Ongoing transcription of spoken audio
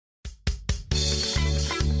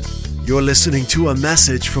You're listening to a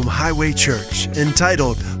message from Highway Church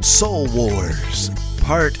entitled Soul Wars,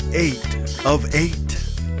 Part 8 of 8.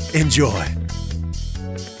 Enjoy.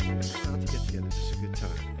 Let's get together. This is a good time.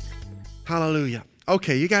 Hallelujah.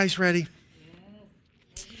 Okay, you guys ready?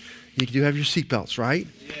 You do have your seatbelts, right?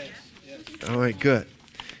 Yes. All right, good.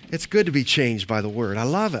 It's good to be changed by the Word. I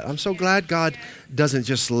love it. I'm so glad God doesn't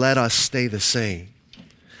just let us stay the same.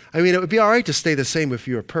 I mean, it would be all right to stay the same if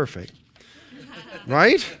you were perfect,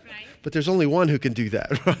 right? But there's only one who can do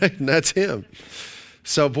that, right? And that's Him.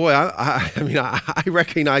 So, boy, I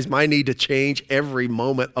recognize my need to change every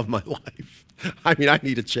moment of my life. I mean, I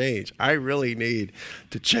need to change. I really need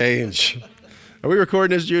to change. Are we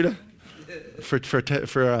recording this, Judah?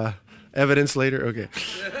 For evidence later? Okay.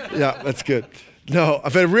 Yeah, that's good. No,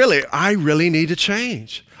 but really, I really need to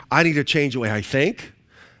change. I need to change the way I think.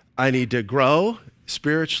 I need to grow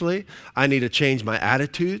spiritually. I need to change my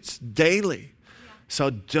attitudes daily. So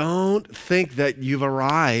don't think that you've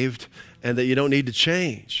arrived and that you don't need to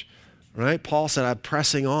change, right? Paul said, I'm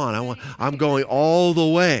pressing on. I'm going all the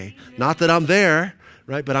way. Not that I'm there,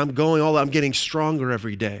 right? But I'm going all the way. I'm getting stronger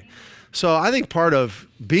every day. So I think part of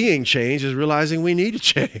being changed is realizing we need to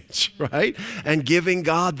change, right? And giving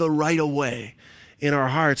God the right of way in our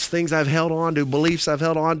hearts. Things I've held on to, beliefs I've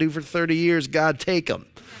held on to for 30 years, God, take them.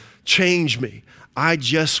 Change me. I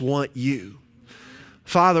just want you.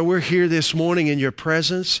 Father, we're here this morning in your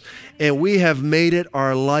presence, and we have made it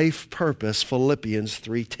our life purpose, Philippians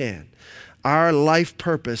 3:10. Our life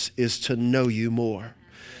purpose is to know you more,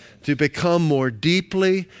 to become more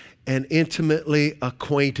deeply and intimately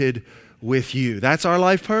acquainted with you. That's our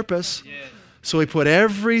life purpose. Yes. So we put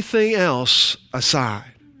everything else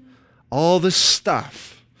aside. All the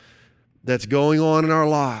stuff that's going on in our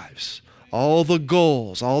lives, all the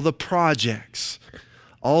goals, all the projects,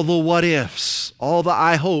 all the what ifs, all the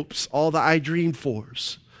I hopes, all the I dreamed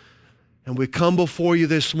fors. And we come before you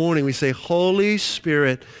this morning, we say, Holy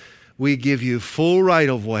Spirit, we give you full right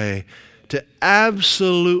of way to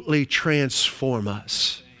absolutely transform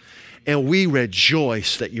us. And we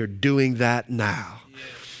rejoice that you're doing that now. Yes.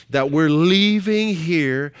 That we're leaving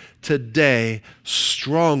here today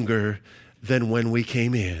stronger than when we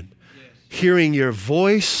came in. Yes. Hearing your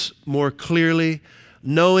voice more clearly,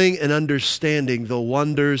 knowing and understanding the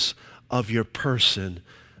wonders of your person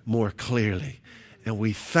more clearly. And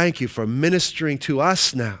we thank you for ministering to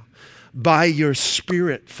us now by your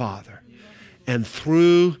Spirit, Father, and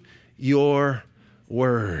through your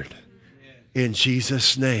word. In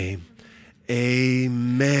Jesus' name,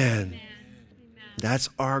 amen. That's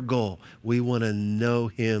our goal. We want to know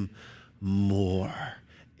him more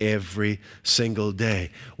every single day.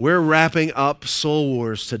 We're wrapping up Soul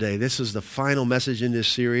Wars today. This is the final message in this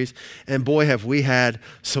series. And boy, have we had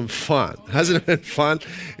some fun. Hasn't it been fun?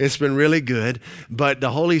 It's been really good. But the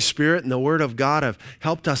Holy Spirit and the Word of God have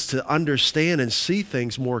helped us to understand and see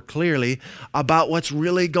things more clearly about what's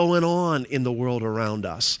really going on in the world around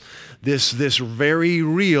us. This very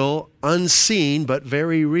real, unseen, but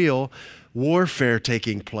very real warfare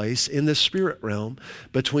taking place in the spirit realm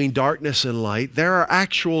between darkness and light. There are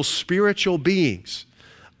actual spiritual beings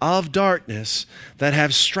of darkness that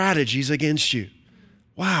have strategies against you.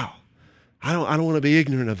 Wow. I don't want to be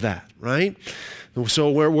ignorant of that, right? So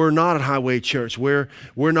we're not at Highway Church. We're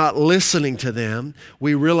not listening to them.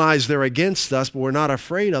 We realize they're against us, but we're not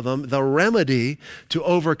afraid of them. The remedy to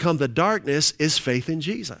overcome the darkness is faith in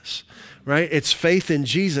Jesus, right? It's faith in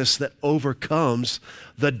Jesus that overcomes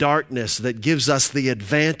the darkness, that gives us the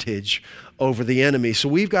advantage over the enemy. So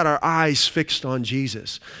we've got our eyes fixed on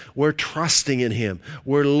Jesus. We're trusting in him.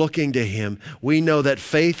 We're looking to him. We know that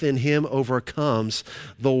faith in him overcomes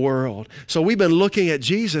the world. So we've been looking at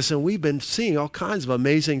Jesus, and we've been seeing all kinds of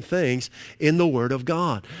amazing things in the Word of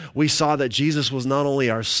God. We saw that Jesus was not only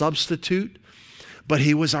our substitute, but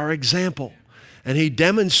he was our example. And he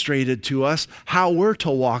demonstrated to us how we're to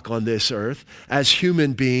walk on this earth as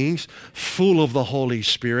human beings, full of the Holy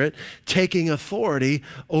Spirit, taking authority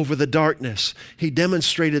over the darkness. He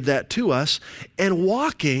demonstrated that to us, and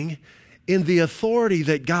walking in the authority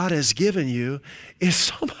that God has given you is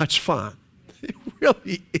so much fun. It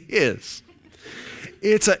really is.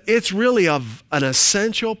 It's really an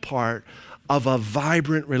essential part of a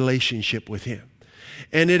vibrant relationship with him.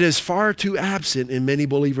 And it is far too absent in many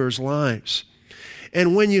believers' lives.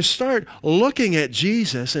 And when you start looking at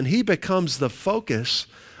Jesus and he becomes the focus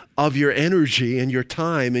of your energy and your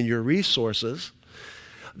time and your resources,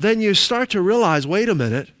 then you start to realize, wait a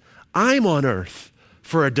minute, I'm on earth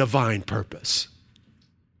for a divine purpose.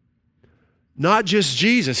 Not just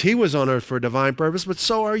Jesus. He was on earth for a divine purpose, but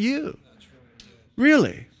so are you.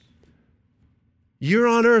 Really. You're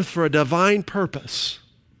on earth for a divine purpose.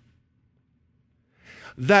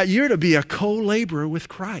 that you're to be a co-laborer with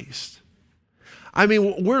Christ. I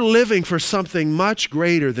mean, we're living for something much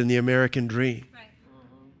greater than the American dream.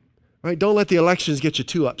 Right? Don't let the elections get you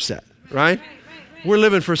too upset, right? We're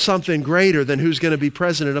living for something greater than who's going to be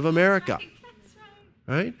president of America.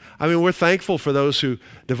 Right? I mean, we're thankful for those who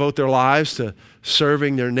devote their lives to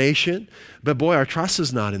serving their nation, but boy, our trust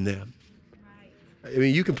is not in them. I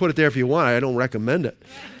mean, you can put it there if you want. I don't recommend it.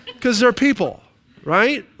 Because they're people,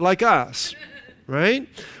 right? Like us, right?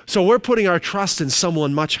 So we're putting our trust in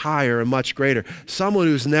someone much higher and much greater, someone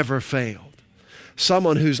who's never failed,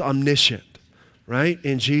 someone who's omniscient, right?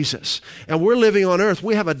 In Jesus. And we're living on earth.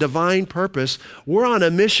 We have a divine purpose. We're on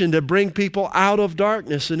a mission to bring people out of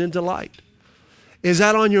darkness and into light. Is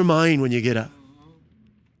that on your mind when you get up?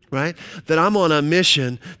 Right? That I'm on a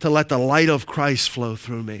mission to let the light of Christ flow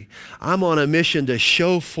through me. I'm on a mission to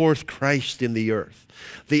show forth Christ in the earth,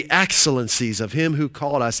 the excellencies of Him who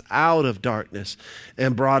called us out of darkness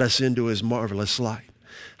and brought us into His marvelous light.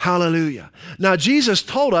 Hallelujah. Now, Jesus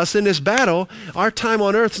told us in this battle, our time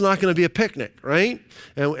on earth is not going to be a picnic, right?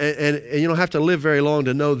 And you don't have to live very long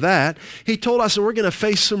to know that. He told us that we're going to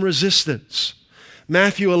face some resistance.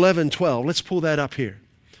 Matthew 11:12. Let's pull that up here.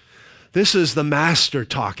 This is the master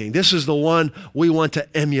talking. This is the one we want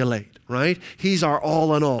to emulate, right? He's our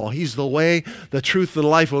all in all. He's the way, the truth, and the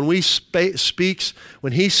life. When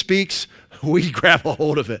He speaks, we grab a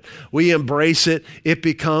hold of it. We embrace it. It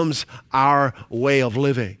becomes our way of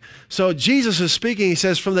living. So Jesus is speaking. He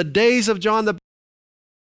says, from the days of John the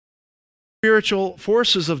spiritual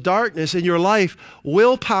forces of darkness in your life,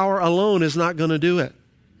 willpower alone is not going to do it.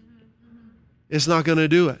 It's not going to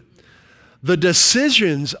do it. The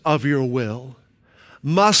decisions of your will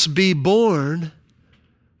must be born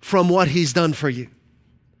from what He's done for you,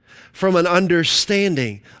 from an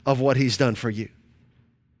understanding of what He's done for you.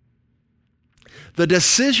 The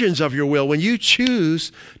decisions of your will, when you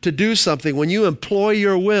choose to do something, when you employ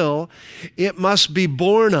your will, it must be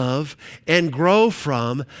born of and grow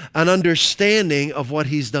from an understanding of what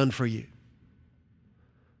He's done for you.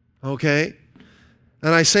 Okay?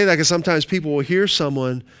 And I say that because sometimes people will hear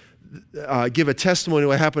someone give a testimony of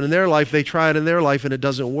what happened in their life. They try it in their life and it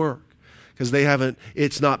doesn't work because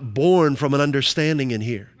it's not born from an understanding in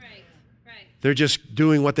here. Right. They're just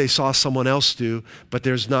doing what they saw someone else do, but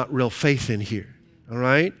there's not real faith in here. All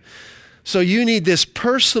right? So you need this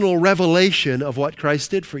personal revelation of what Christ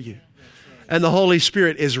did for you. And the Holy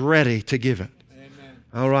Spirit is ready to give it. Amen.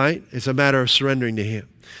 All right? It's a matter of surrendering to Him.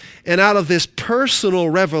 And out of this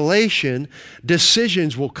personal revelation,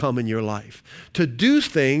 decisions will come in your life to do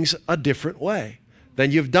things a different way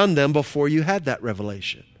than you've done them before you had that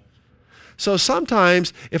revelation. So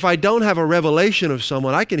sometimes if I don't have a revelation of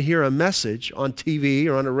someone, I can hear a message on TV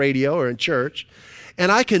or on the radio or in church,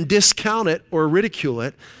 and I can discount it or ridicule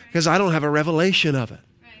it because I don't have a revelation of it.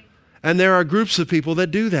 And there are groups of people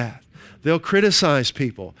that do that. They'll criticize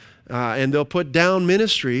people. And they'll put down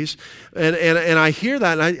ministries. And I hear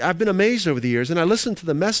that, and I've been amazed over the years. And I listen to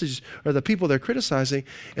the message or the people they're criticizing,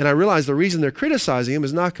 and I realize the reason they're criticizing them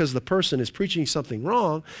is not because the person is preaching something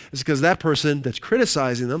wrong. It's because that person that's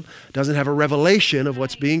criticizing them doesn't have a revelation of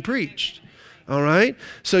what's being preached. All right?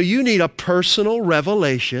 So you need a personal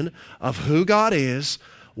revelation of who God is,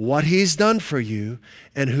 what He's done for you,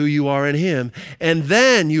 and who you are in Him. And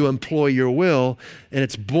then you employ your will, and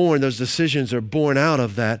it's born, those decisions are born out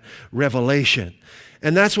of that revelation.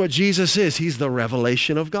 And that's what Jesus is. He's the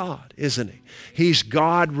revelation of God, isn't He? He's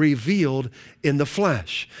God revealed in the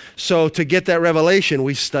flesh. So to get that revelation,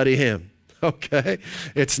 we study Him. Okay?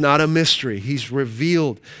 It's not a mystery. He's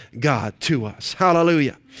revealed God to us.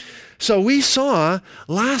 Hallelujah. So we saw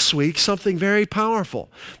last week something very powerful,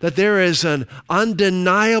 that there is an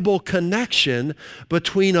undeniable connection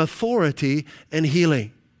between authority and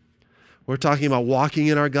healing. We're talking about walking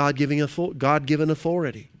in our God-given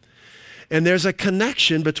authority. And there's a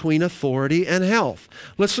connection between authority and health.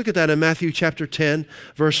 Let's look at that in Matthew chapter 10,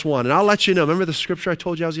 verse 1. And I'll let you know. Remember the scripture I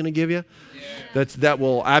told you I was going to give you? Yeah. That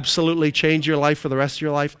will absolutely change your life for the rest of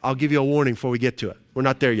your life. I'll give you a warning before we get to it. We're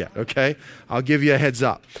not there yet, okay? I'll give you a heads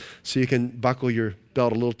up so you can buckle your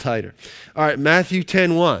belt a little tighter. All right, Matthew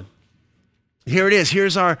 10:1. Here it is.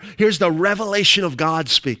 Here's the revelation of God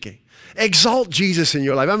speaking. Exalt Jesus in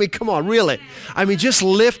your life. I mean, come on, really. I mean, just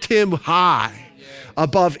lift Him high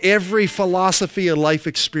above every philosophy and life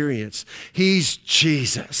experience. He's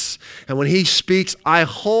Jesus. And when He speaks, I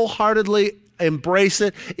wholeheartedly embrace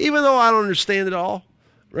it, even though I don't understand it all,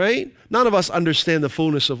 right? None of us understand the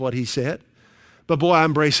fullness of what He said. But boy, I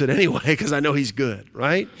embrace it anyway because I know He's good,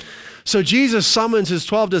 right? So Jesus summons His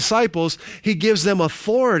 12 disciples. He gives them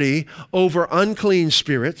authority over unclean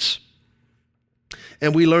spirits.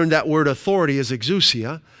 And we learned that word authority is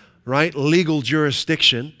exousia, right? Legal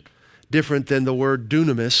jurisdiction, different than the word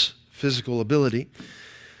dunamis, physical ability.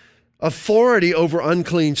 Authority over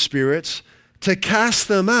unclean spirits, to cast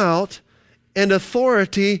them out, and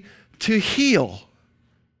authority to heal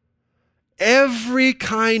every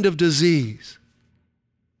kind of disease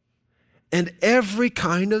and every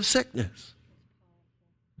kind of sickness.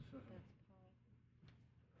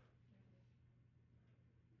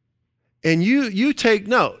 And you take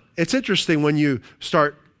note. It's interesting when you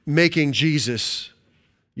start making Jesus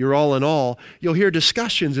your all in all, you'll hear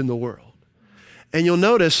discussions in the world. And you'll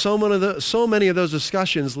notice so many of those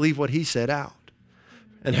discussions leave what he said out.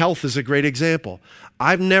 And health is a great example.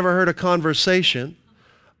 I've never heard a conversation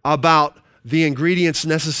about the ingredients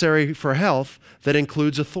necessary for health that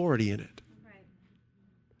includes authority in it. Right.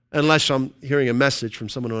 Unless I'm hearing a message from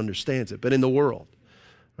someone who understands it, but in the world,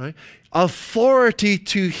 right? Authority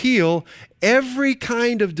to heal every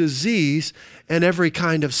kind of disease and every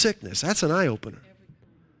kind of sickness. That's an eye-opener.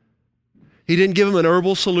 He didn't give them an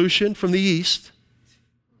herbal solution from the East,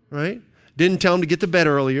 right? Didn't tell them to get to bed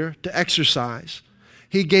earlier, to exercise.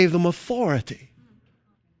 He gave them authority.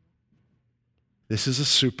 This is a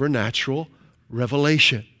supernatural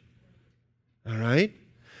revelation. All right?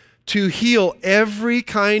 To heal every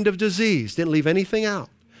kind of disease. Didn't leave anything out.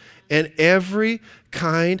 And every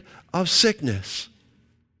kind of sickness.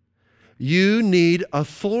 You need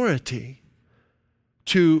authority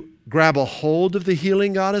to grab a hold of the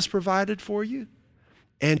healing God has provided for you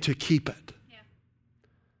and to keep it.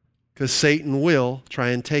 Because Satan will try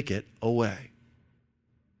and take it away.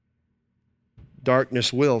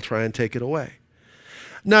 Darkness will try and take it away.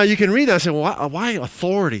 Now, you can read that and say, well, why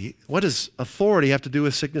authority? What does authority have to do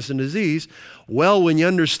with sickness and disease? Well, when you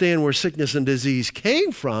understand where sickness and disease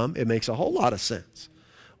came from, it makes a whole lot of sense.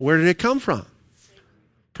 Where did it come from?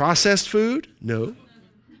 Processed food? No.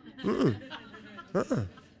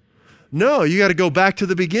 No, you got to go back to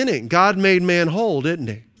the beginning. God made man whole, didn't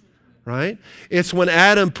he? Right? It's when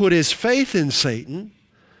Adam put his faith in Satan,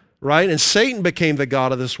 right? And Satan became the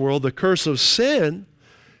god of this world. The curse of sin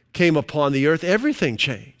came upon the earth. Everything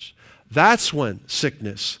changed. That's when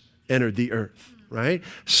sickness entered the earth, right?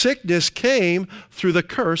 Sickness came through the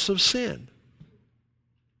curse of sin.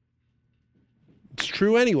 It's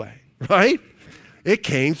true anyway, right? It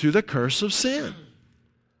came through the curse of sin.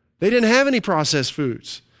 They didn't have any processed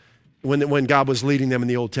foods when God was leading them in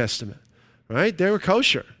the Old Testament, right? They were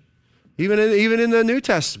kosher. Even in the New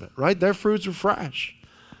Testament, right? Their fruits were fresh.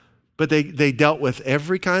 But they dealt with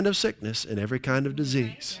every kind of sickness and every kind of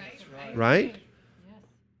disease, right?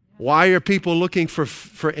 Why are people looking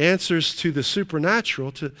for answers to the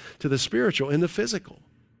supernatural, to the spiritual, in the physical?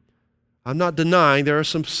 I'm not denying there are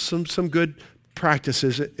some good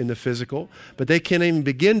practices in the physical, but they can't even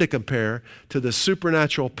begin to compare to the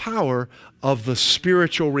supernatural power of the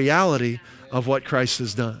spiritual reality of what Christ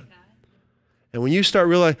has done. And when you start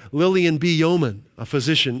realizing, Lillian B. Yeoman, a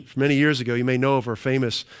physician many years ago, you may know of her,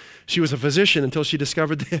 famous. She was a physician until she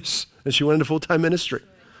discovered this, and she went into full-time ministry,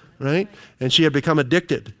 right? And she had become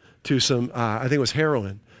addicted to some, I think it was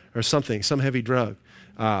heroin or something, some heavy drug.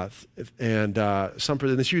 And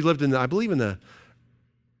she lived in, I believe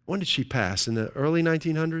when did she pass? In the early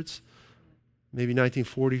 1900s? Maybe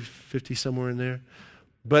 1940, 50, somewhere in there.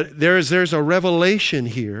 But there's a revelation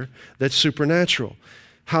here that's supernatural.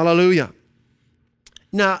 Hallelujah.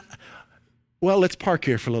 Now, well, let's park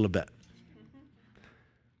here for a little bit.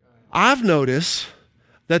 I've noticed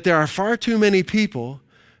that there are far too many people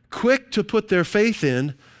quick to put their faith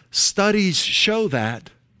in, studies show that,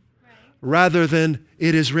 rather than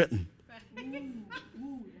it is written.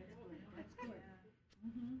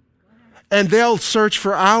 And they'll search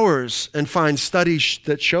for hours and find studies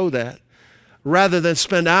that show that, rather than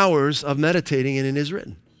spend hours of meditating and it is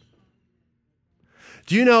written.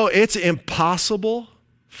 Do you know it's impossible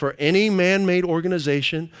for any man-made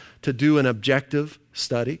organization to do an objective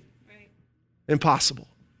study? Right. Impossible.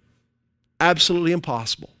 Absolutely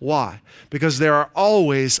impossible. Why? Because there are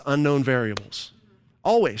always unknown variables.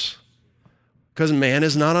 Always. Because man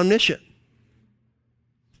is not omniscient.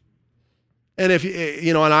 And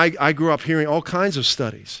and I grew up hearing all kinds of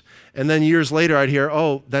studies. And then years later I'd hear,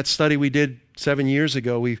 that study we did 7 years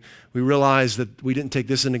ago, we realized that we didn't take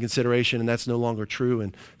this into consideration and that's no longer true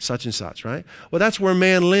and such, right? Well, that's where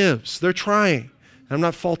man lives. They're trying. I'm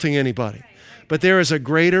not faulting anybody. But there is a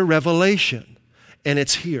greater revelation, and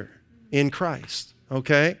it's here in Christ,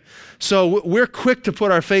 okay? So we're quick to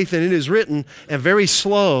put our faith in it is written, and very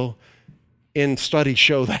slow in studies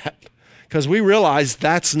show that, because we realize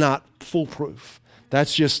that's not foolproof.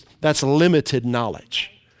 That's limited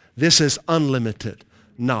knowledge. This is unlimited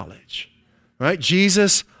knowledge. right?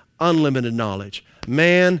 Jesus, unlimited knowledge.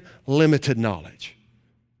 Man, limited knowledge.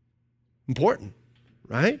 Important,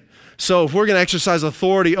 right? So if we're going to exercise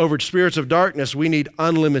authority over spirits of darkness, we need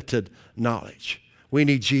unlimited knowledge. We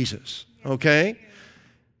need Jesus, okay?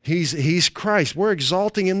 He's Christ. We're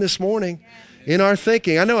exalting him this morning in our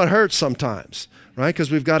thinking. I know it hurts sometimes, right?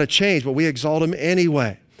 Because we've got to change, but we exalt him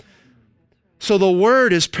anyway. So the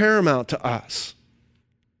word is paramount to us.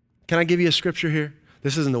 Can I give you a scripture here?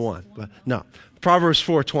 This isn't the one, but no. Proverbs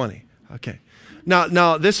 4:20. Okay.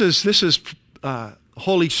 Now this is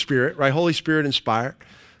Holy Spirit, right? Holy Spirit inspired.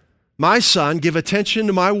 My son, give attention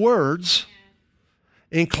to my words.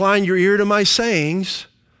 Incline your ear to my sayings.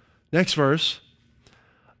 Next verse.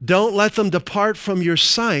 Don't let them depart from your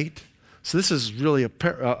sight. So this is really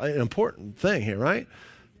an important thing here, right?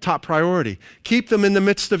 Top priority. Keep them in the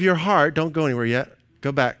midst of your heart. Don't go anywhere yet.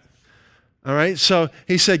 Go back. All right? So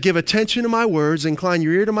he said, give attention to my words. Incline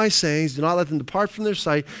your ear to my sayings. Do not let them depart from their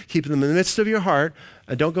sight. Keep them in the midst of your heart.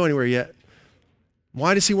 And don't go anywhere yet.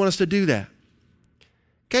 Why does he want us to do that?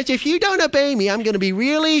 Because if you don't obey me, I'm going to be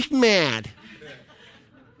really mad.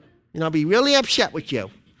 And I'll be really upset with you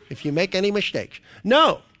if you make any mistakes.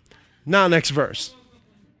 No. Now, next verse.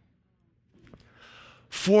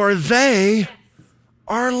 For they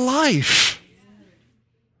are life.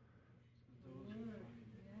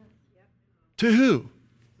 To who?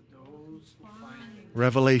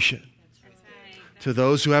 Revelation. To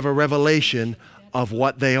those who have a revelation of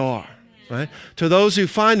what they are. Right? To those who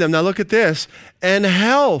find them. Now look at this. And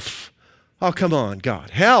health. Oh, come on, God.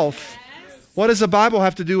 Health. What does the Bible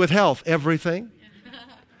have to do with health? Everything.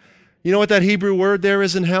 You know what that Hebrew word there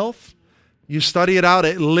is in health? You study it out.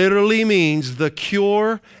 It literally means the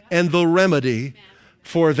cure and the remedy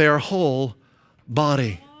for their whole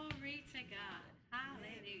body.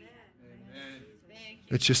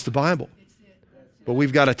 It's just the Bible. But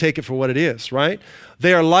we've got to take it for what it is, right?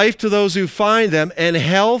 They are life to those who find them, and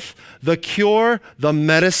health, the cure, the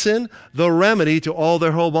medicine, the remedy to all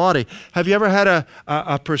their whole body. Have you ever had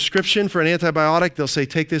a prescription for an antibiotic? They'll say,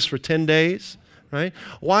 take this for 10 days, right?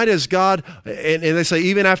 Why does God, and they say,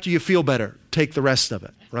 even after you feel better, take the rest of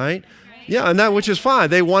it, right? Yeah, and that, which is fine.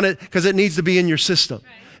 They want it because it needs to be in your system.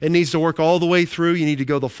 It needs to work all the way through. You need to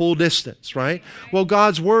go the full distance, right? Well,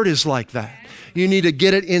 God's word is like that. You need to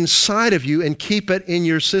get it inside of you and keep it in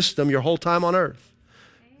your system your whole time on earth.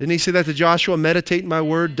 Didn't he say that to Joshua? Meditate in my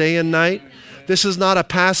word day and night. This is not a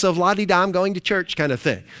passive la-di-da, I'm going to church kind of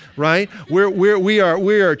thing, right? We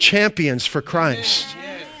are champions for Christ,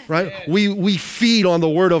 right? We feed on the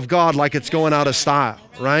word of God like it's going out of style,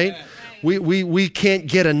 right? We can't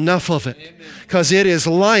get enough of it because it is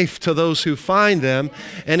life to those who find them,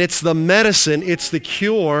 and it's the medicine, it's the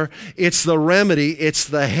cure, it's the remedy, it's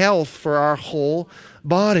the health for our whole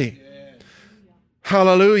body.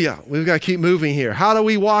 Hallelujah. We've got to keep moving here. How do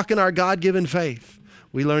we walk in our God-given faith?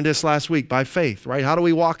 We learned this last week, by faith, right? How do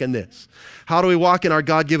we walk in this? How do we walk in our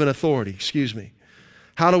God-given authority?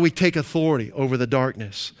 How do we take authority over the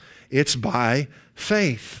darkness? It's by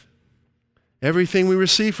faith. Everything we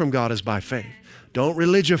receive from God is by faith. Don't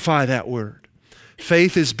religify that word.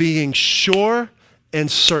 Faith is being sure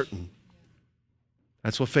and certain.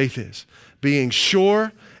 That's what faith is. Being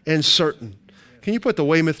sure and certain. Can you put the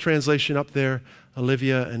Weymouth translation up there,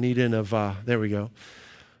 Olivia and Eden of, there we go.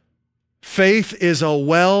 Faith is a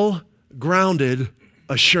well-grounded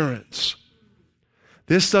assurance.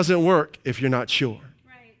 This doesn't work if you're not sure.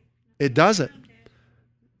 It doesn't.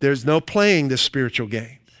 There's no playing this spiritual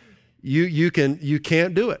game. You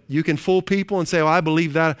can't do it. You can fool people and say, oh, I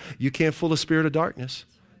believe that. You can't fool the spirit of darkness.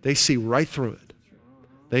 They see right through it.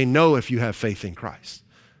 They know if you have faith in Christ.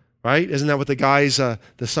 Right? Isn't that what the guys, the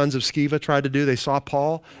sons of Sceva tried to do? They saw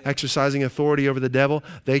Paul exercising authority over the devil.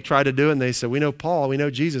 They tried to do it and they said, we know Paul, we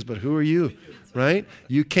know Jesus, but who are you? Right?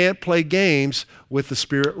 You can't play games with the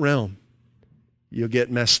spirit realm. You'll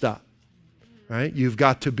get messed up. Right? You've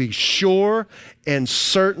got to be sure and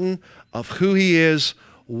certain of who he is,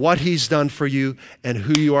 what he's done for you, and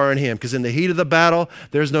who you are in him. Because in the heat of the battle,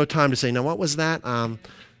 there's no time to say, now what was that?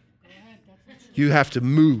 You have to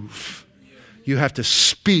move. You have to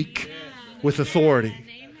speak with authority.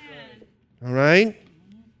 All right?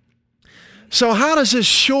 So how does this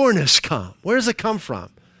sureness come? Where does it come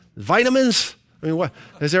from? Vitamins? I mean, what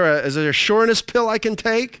is there a sureness pill I can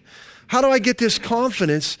take? How do I get this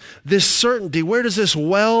confidence, this certainty? Where does this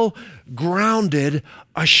well-grounded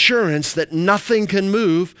assurance that nothing can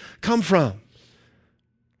move come from?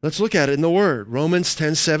 Let's look at it in the Word. Romans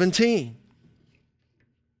 10:17.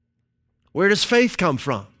 Where does faith come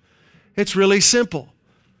from? It's really simple.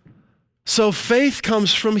 So faith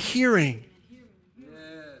comes from hearing.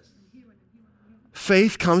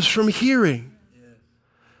 Faith comes from hearing.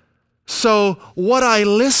 So what I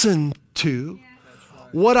listen to,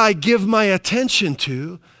 what I give my attention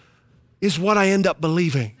to, is what I end up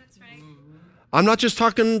believing. I'm not just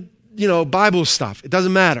talking, Bible stuff. It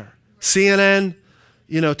doesn't matter. CNN,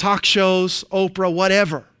 talk shows, Oprah,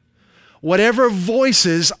 whatever. Whatever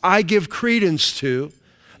voices I give credence to,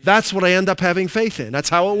 that's what I end up having faith in. That's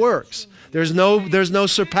how it works. There's no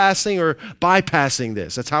surpassing or bypassing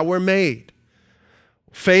this. That's how we're made.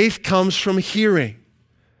 Faith comes from hearing.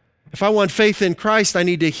 If I want faith in Christ, I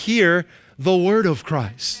need to hear the word of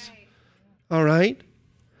Christ. All right?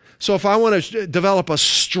 So if I want to develop a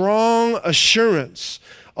strong assurance,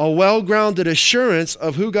 a well-grounded assurance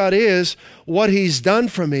of who God is, what He's done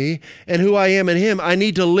for me, and who I am in Him, I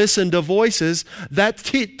need to listen to voices that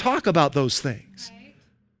talk about those things.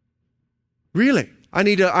 Really. I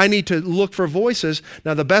need to look for voices.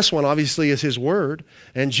 Now, the best one, obviously, is His Word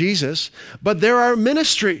and Jesus, but there are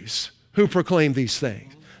ministries who proclaim these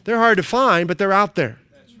things. They're hard to find, but they're out there.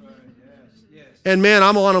 That's right. Yes. And man,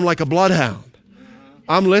 I'm on them like a bloodhound.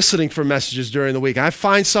 I'm listening for messages during the week. I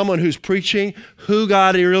find someone who's preaching who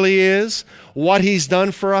God really is, what He's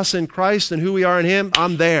done for us in Christ, and who we are in Him.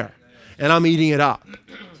 I'm there, and I'm eating it up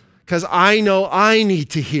because I know I need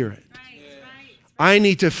to hear it. I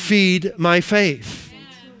need to feed my faith.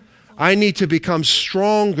 I need to become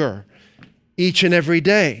stronger each and every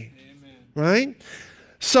day, right?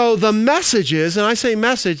 So the messages, and I say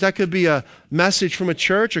message, that could be a message from a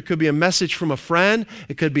church, it could be a message from a friend,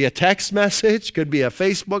 it could be a text message, it could be a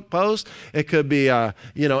Facebook post, it could be an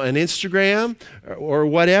Instagram or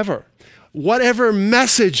whatever. Whatever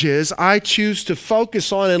messages I choose to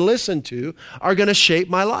focus on and listen to are going to shape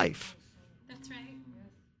my life. That's right.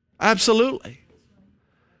 Absolutely.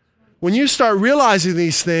 When you start realizing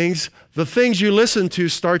these things, the things you listen to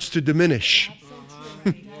starts to diminish.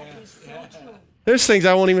 There's things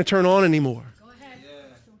I won't even turn on anymore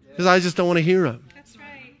because I just don't want to hear them. That's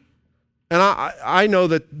right. And I know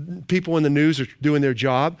that people in the news are doing their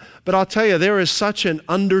job, but I'll tell you, there is such an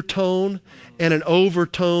undertone and an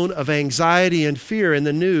overtone of anxiety and fear in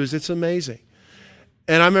the news. It's amazing.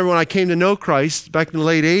 And I remember when I came to know Christ back in the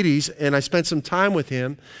late 80s, and I spent some time with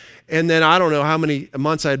Him, and then I don't know how many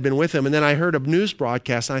months I had been with Him, and then I heard a news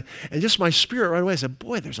broadcast, and just my spirit right away said,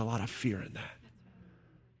 boy, there's a lot of fear in that.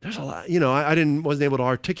 There's a lot, I wasn't able to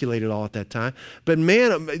articulate it all at that time. But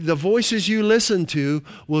man, the voices you listen to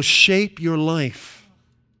will shape your life.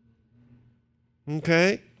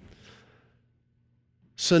 Okay?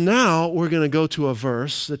 So now we're going to go to a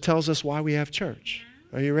verse that tells us why we have church.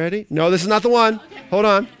 Are you ready? No, this is not the one. Hold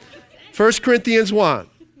on. 1 Corinthians 1.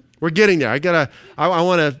 We're getting there. I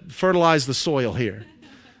want to fertilize the soil here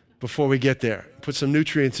before we get there. Put some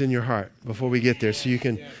nutrients in your heart before we get there so you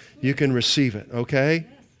can receive it, okay?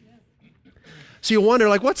 So you wonder,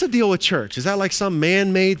 what's the deal with church? Is that like some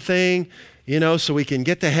man-made thing, so we can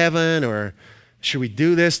get to heaven, or should we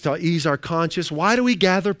do this to ease our conscience? Why do we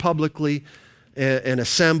gather publicly and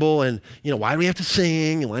assemble, and, why do we have to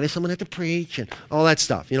sing, and why does someone have to preach, and all that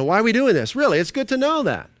stuff? Why are we doing this? Really, it's good to know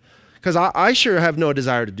that, because I sure have no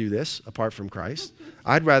desire to do this apart from Christ.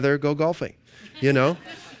 I'd rather go golfing,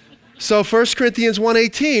 So 1 Corinthians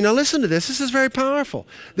 1:18, now listen to this. This is very powerful.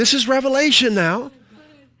 This is revelation now.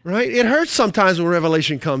 Right? It hurts sometimes when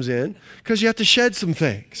revelation comes in because you have to shed some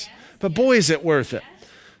things. But boy, is it worth it.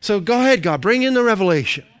 So go ahead, God, bring in the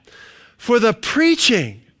revelation. For the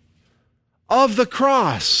preaching of the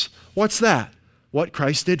cross, what's that? What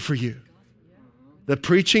Christ did for you. The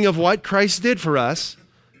preaching of what Christ did for us.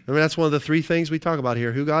 Remember, that's one of the three things we talk about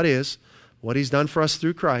here, who God is, what He's done for us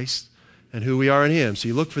through Christ, and who we are in Him. So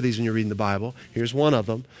you look for these when you're reading the Bible. Here's one of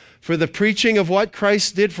them. For the preaching of what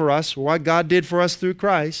Christ did for us, or what God did for us through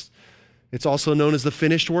Christ, it's also known as the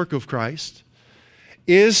finished work of Christ,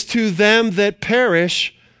 is to them that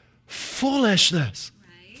perish foolishness.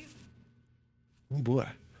 Right. Oh boy.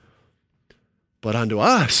 But unto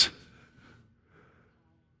us,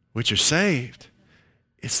 which are saved,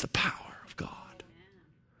 it's the power of God.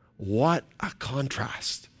 What a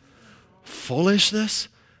contrast. Foolishness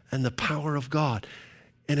and the power of God.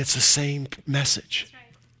 And it's the same message. That's right.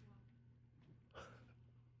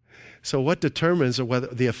 So what determines whether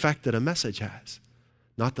the effect that a message has?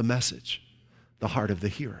 Not the message, the heart of the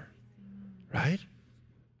hearer, right?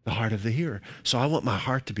 The heart of the hearer. So I want my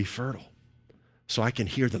heart to be fertile so I can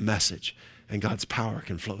hear the message and God's power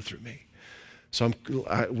can flow through me. So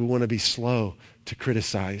we want to be slow to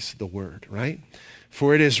criticize the word, right?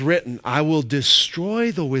 For it is written, I will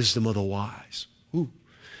destroy the wisdom of the wise. Ooh.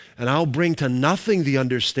 And I'll bring to nothing the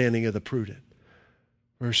understanding of the prudent.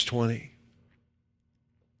 Verse 20.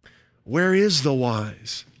 Where is the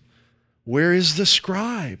wise? Where is the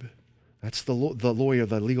scribe? That's the lawyer,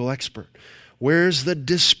 the legal expert. Where's the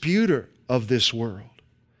disputer of this world?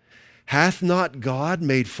 Hath not God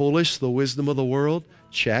made foolish the wisdom of the world?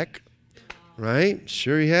 Check. Right?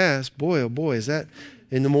 Sure he has. Boy, oh boy, is that...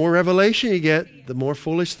 And the more revelation you get, the more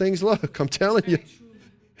foolish things look. I'm telling you.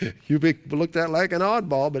 You looked at like an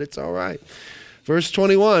oddball, but it's all right. Verse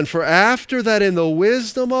 21, for after that in the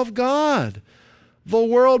wisdom of God, the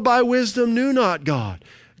world by wisdom knew not God.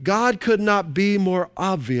 God could not be more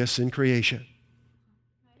obvious in creation.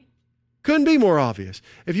 Couldn't be more obvious.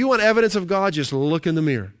 If you want evidence of God, just look in the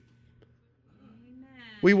mirror.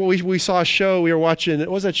 We saw a show we were watching. What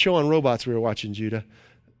was that show on robots we were watching, Judah?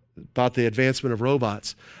 About the advancement of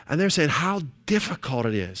robots. And they're saying how difficult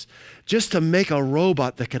it is just to make a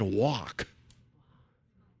robot that can walk.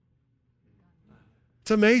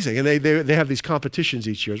 It's amazing. And they have these competitions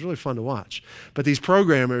each year. It's really fun to watch. But these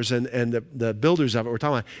programmers and the builders of it, we're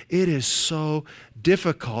talking about, it is so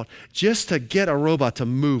difficult just to get a robot to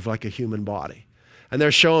move like a human body. And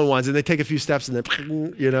they're showing ones, and they take a few steps, and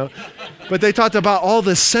then, you know. But they talked about all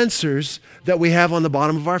the sensors that we have on the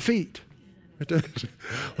bottom of our feet.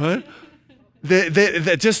 What?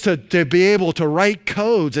 Just to be able to write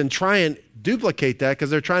codes and try and duplicate that, because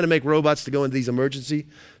they're trying to make robots to go into these emergency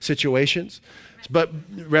situations. But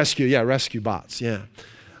rescue bots, yeah.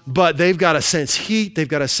 But they've got to sense heat, they've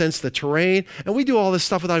got to sense the terrain, and we do all this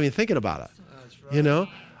stuff without even thinking about it. That's right. You know?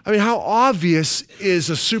 I mean, how obvious is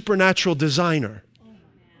a supernatural designer?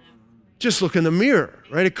 Just look in the mirror,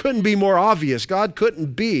 right? It couldn't be more obvious. God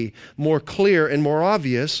couldn't be more clear and more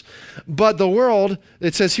obvious. But the world,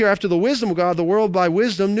 it says here, after the wisdom of God, the world by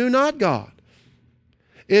wisdom knew not God.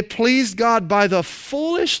 It pleased God by the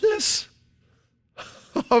foolishness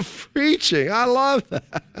of preaching. I love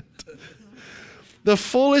that. The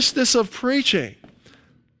foolishness of preaching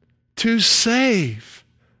to save.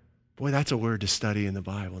 Boy, that's a word to study in the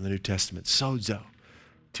Bible, in the New Testament. Sozo,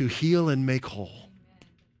 to heal and make whole.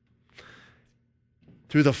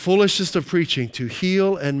 Through the foolishness of preaching, to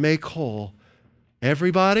heal and make whole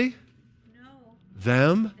everybody,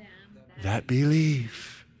 them that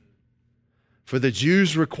believe. For the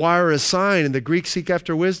Jews require a sign, and the Greeks seek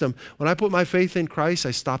after wisdom. When I put my faith in Christ,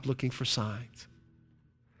 I stopped looking for signs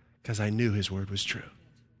because I knew his word was true.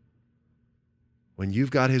 When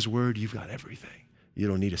you've got his word, you've got everything. You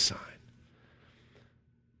don't need a sign.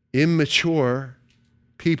 Immature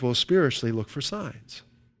people spiritually look for signs.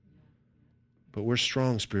 But we're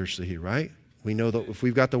strong spiritually here, right? We know that if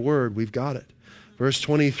we've got the word, we've got it. Verse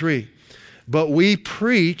 23, but we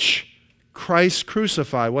preach Christ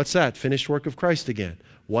crucified. What's that? Finished work of Christ again.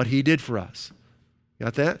 What he did for us.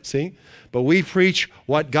 Got that? See? But we preach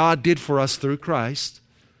what God did for us through Christ.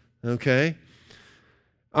 Okay?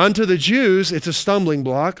 Unto the Jews, it's a stumbling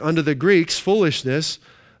block. Unto the Greeks, foolishness.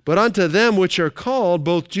 But unto them which are called,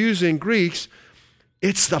 both Jews and Greeks,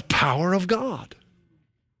 it's the power of God.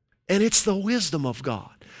 And it's the wisdom of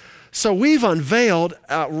God. So we've unveiled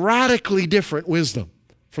a radically different wisdom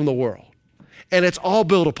from the world. And it's all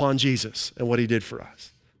built upon Jesus and what he did for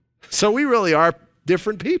us. So we really are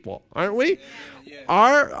different people, aren't we? Yeah.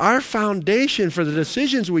 Our foundation for the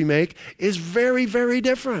decisions we make is very, very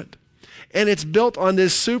different. And it's built on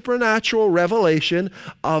this supernatural revelation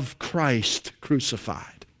of Christ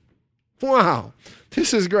crucified. Wow,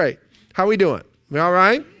 this is great. How are we doing? We all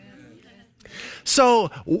right? So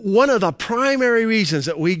one of the primary reasons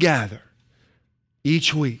that we gather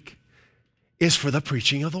each week is for the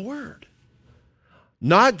preaching of the word.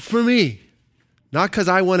 Not for me, not because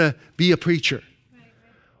I want to be a preacher.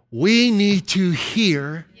 We need to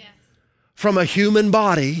hear from a human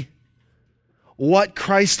body what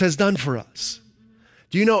Christ has done for us.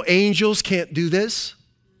 Do you know angels can't do this?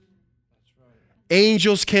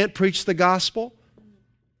 Angels can't preach the gospel.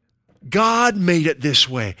 God made it this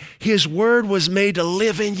way. His word was made to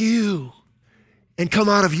live in you and come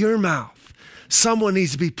out of your mouth. Someone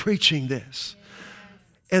needs to be preaching this.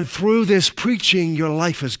 And through this preaching, your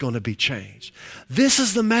life is going to be changed. This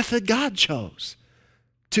is the method God chose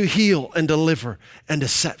to heal and deliver and to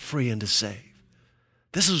set free and to save.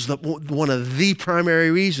 This is one of the primary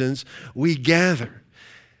reasons we gather.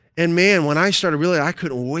 And man, when I started realizing, I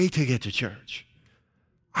couldn't wait to get to church.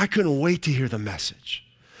 I couldn't wait to hear the message.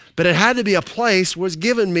 But it had to be a place where it's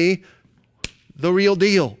given me the real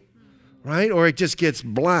deal, right? Or it just gets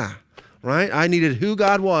blah, right? I needed who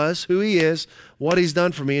God was, who he is, what he's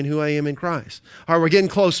done for me, and who I am in Christ. All right, we're getting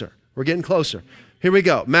closer. We're getting closer. Here we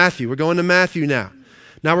go. Matthew. We're going to Matthew now.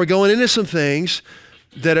 Now we're going into some things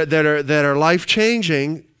that are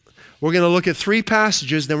life-changing. We're going to look at 3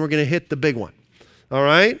 passages, then we're going to hit the big one. All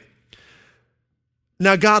right?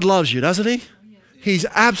 Now God loves you, doesn't he? He's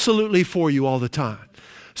absolutely for you all the time.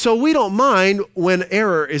 So we don't mind when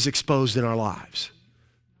error is exposed in our lives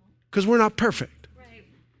because we're not perfect. Right.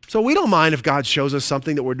 So we don't mind if God shows us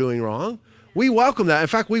something that we're doing wrong. We welcome that. In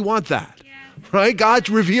fact, we want that. Yes. Right? God,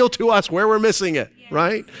 reveal to us where we're missing it. Yes.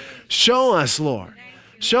 Right? Show us, Lord.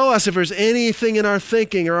 Show us if there's anything in our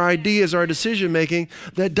thinking or ideas or our decision making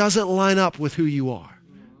that doesn't line up with who you are.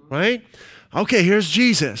 Right? Okay, here's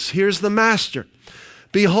Jesus. Here's the master.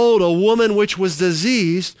 Behold, a woman which was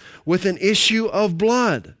diseased with an issue of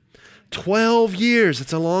blood. 12 years.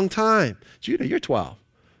 It's a long time. Judah, you're 12.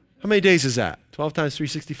 How many days is that? 12 times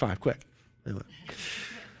 365. Quick.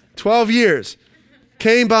 12 years.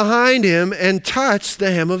 Came behind him and touched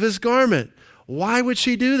the hem of his garment. Why would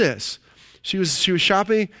she do this? She was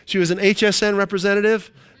shopping. She was an HSN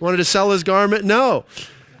representative. Wanted to sell his garment. No.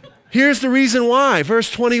 Here's the reason why.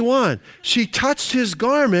 Verse 21. She touched his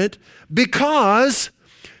garment because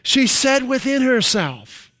she said within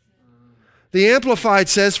herself. The Amplified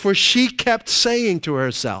says, for she kept saying to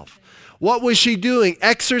herself. What was she doing?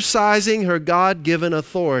 Exercising her God-given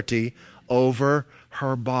authority over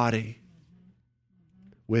her body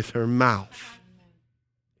with her mouth.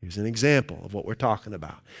 Here's an example of what we're talking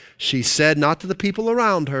about. She said not to the people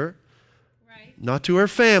around her, Right. not to her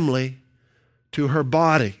family, to her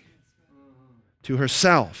body, to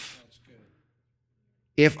herself.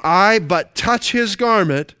 If I but touch his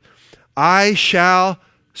garment, I shall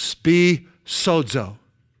be sozo.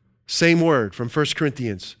 Same word from 1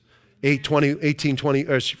 Corinthians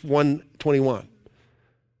 1:21.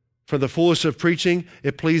 For the fullness of preaching,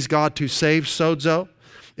 it pleased God to save, sozo.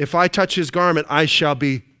 If I touch his garment, I shall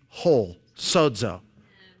be whole, sozo.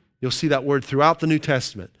 You'll see that word throughout the New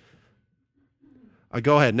Testament.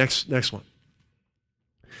 Go ahead, next one.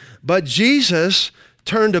 But Jesus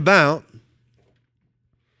turned about,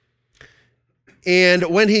 and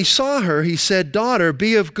when he saw her, he said, daughter,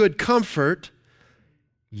 be of good comfort.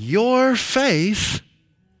 Your faith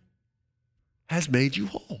has made you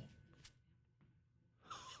whole.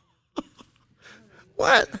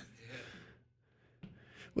 What?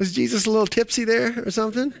 Was Jesus a little tipsy there or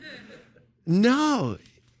something? No,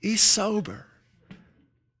 he's sober.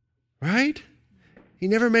 Right? He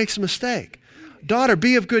never makes a mistake. Daughter,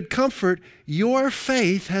 be of good comfort. Your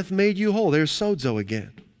faith hath made you whole. There's sozo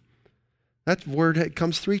again. That word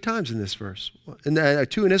comes 3 times in this verse. And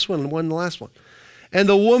 2 in this one and 1 in the last one. And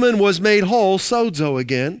the woman was made whole, sozo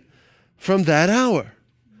again, from that hour.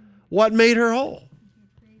 What made her whole?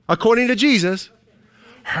 According to Jesus,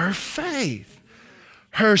 her faith,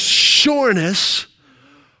 her sureness,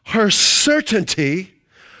 her certainty,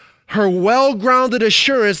 her well-grounded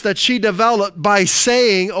assurance that she developed by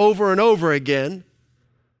saying over and over again,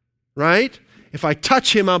 right? If I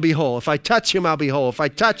touch him, I'll be whole. If I touch him, I'll be whole. If I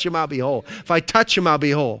touch him, I'll be whole. If I touch him, I'll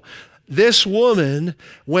be whole. This woman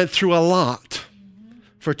went through a lot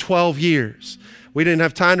for 12 years. We didn't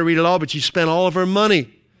have time to read it all, but she spent all of her money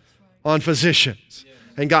on physicians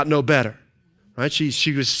and got no better. Right?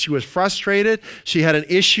 She was frustrated. She had an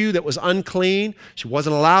issue that was unclean. She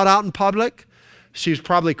wasn't allowed out in public. She was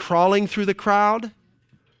probably crawling through the crowd.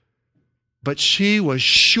 But she was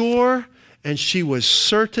sure and she was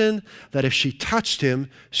certain that if she touched him,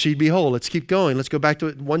 she'd be whole. Let's keep going. Let's go back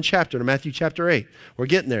to one chapter, to Matthew chapter 8. We're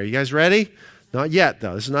getting there. You guys ready? Not yet,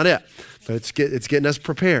 though. This is not it. But it's getting us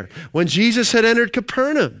prepared. When Jesus had entered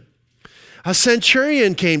Capernaum, a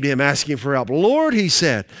centurion came to him asking for help. Lord, he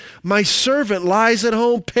said, my servant lies at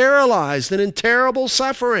home paralyzed and in terrible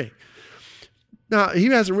suffering. Now, he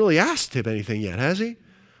hasn't really asked him anything yet, has he?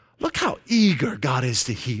 Look how eager God is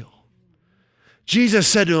to heal. Jesus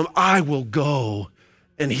said to him, I will go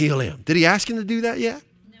and heal him. Did he ask him to do that yet?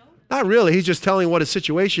 No. Not really. He's just telling him what his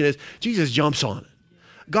situation is. Jesus jumps on it.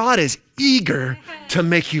 God is eager to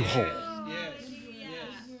make you whole.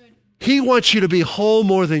 He wants you to be whole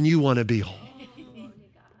more than you want to be whole.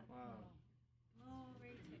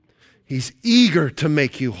 He's eager to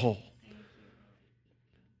make you whole.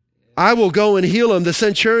 I will go and heal him. The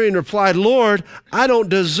centurion replied, Lord, I don't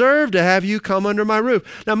deserve to have you come under my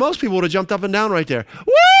roof. Now, most people would have jumped up and down right there.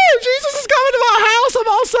 Woo! Jesus is coming to my house. I'm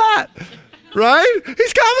all set. Right?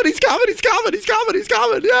 He's coming, he's coming, he's coming, he's coming, he's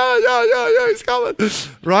coming. Yeah, he's coming.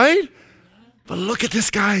 Right? But look at this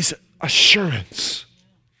guy's assurance.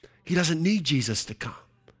 He doesn't need Jesus to come.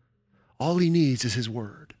 All he needs is his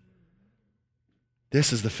word.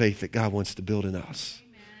 This is the faith that God wants to build in us.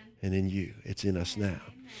 Amen. And in you. It's in us now.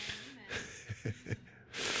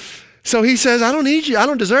 So he says, I don't need you. I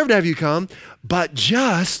don't deserve to have you come, but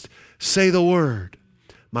just say the word.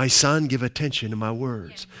 My son, give attention to my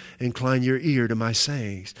words. Incline your ear to my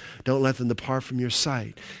sayings. Don't let them depart from your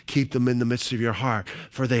sight. Keep them in the midst of your heart,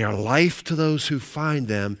 for they are life to those who find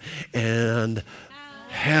them and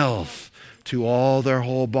Health to all their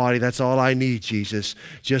whole body. That's all I need, Jesus.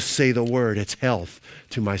 Just say the word. It's health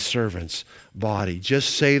to my servant's body.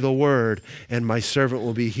 Just say the word and my servant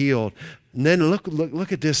will be healed. And then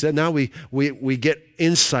look at this. Now we get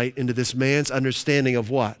insight into this man's understanding of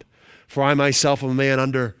what? For I myself am a man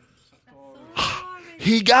under.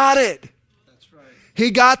 He got it. That's right.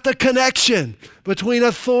 He got the connection between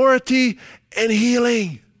authority and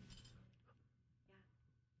healing.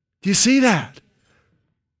 Do you see that?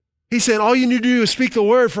 He said, all you need to do is speak the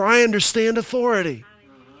word, for I understand authority.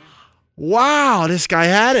 Wow, this guy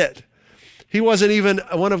had it. He wasn't even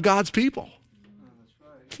one of God's people.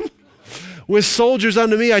 With soldiers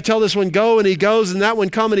unto me, I tell this one, go, and he goes, and that one,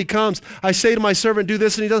 come, and he comes. I say to my servant, do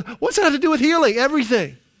this, and he does. What's that have to do with healing?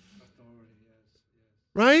 Everything.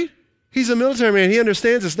 Right? He's a military man. He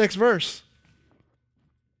understands this next verse.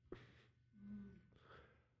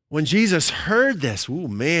 When Jesus heard this, ooh,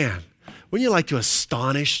 man, wouldn't you like to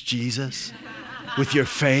astonish Jesus with your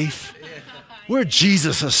faith? We're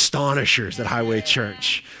Jesus astonishers at Highway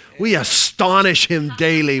Church. We astonish him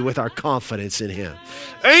daily with our confidence in him.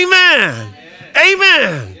 Amen.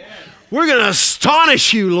 Amen. We're going to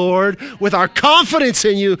astonish you, Lord, with our confidence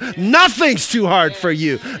in you. Nothing's too hard for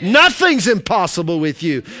you. Nothing's impossible with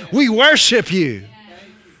you. We worship you.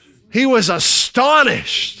 He was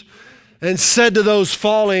astonished and said to those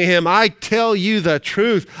following him, I tell you the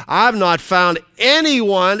truth, I've not found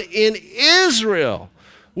anyone in Israel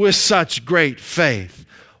with such great faith.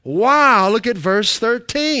 Wow, look at verse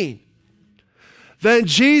 13. Then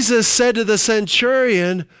Jesus said to the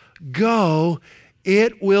centurion, go,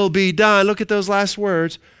 it will be done. Look at those last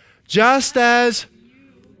words. Just as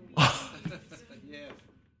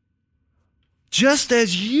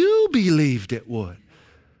you believed it would.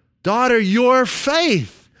 Daughter, your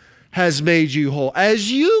faith has made you whole.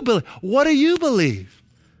 As you believe. What do you believe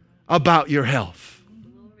about your health?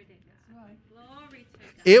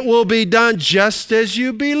 It will be done just as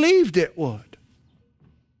you believed it would.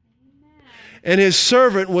 And his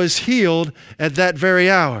servant was healed at that very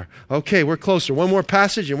hour. Okay, we're closer. One more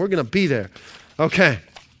passage and we're going to be there. Okay.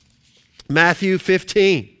 Matthew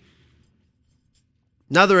 15.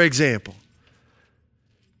 Another example.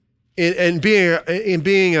 In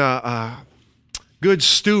being a good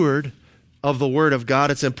steward of the Word of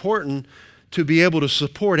God, it's important to be able to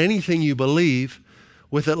support anything you believe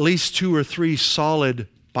with at least 2 or 3 solid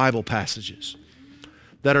Bible passages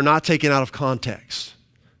that are not taken out of context.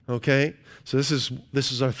 Okay? So this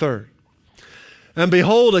is our third. And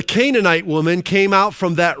behold, a Canaanite woman came out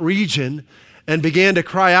from that region and began to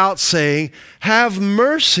cry out, saying, have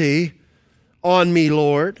mercy on me,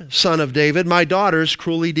 Lord, Son of David. My daughter is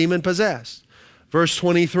cruelly demon-possessed. Verse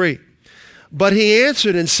 23. But he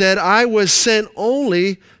answered and said, I was sent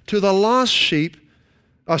only to the lost sheep.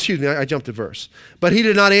 Oh, excuse me, I jumped a verse. But he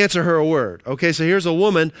did not answer her a word. Okay, so here's a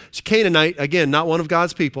woman, she's Canaanite, again, not one of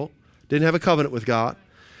God's people, didn't have a covenant with God.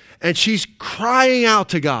 And she's crying out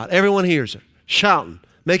to God. Everyone hears her, shouting,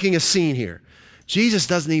 making a scene here. Jesus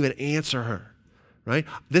doesn't even answer her, right?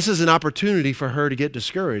 This is an opportunity for her to get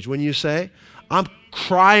discouraged. When you say, I'm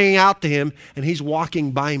crying out to him and he's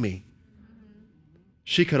walking by me.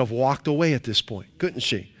 She could have walked away at this point, couldn't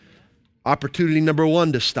she? Opportunity number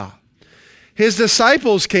 1 to stop. His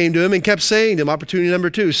disciples came to him and kept saying to him, opportunity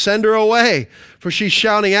number 2, send her away, for she's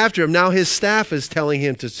shouting after him. Now his staff is telling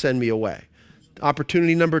him to send me away.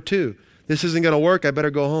 Opportunity number 2, this isn't going to work, I better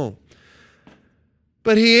go home.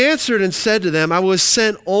 But he answered and said to them, I was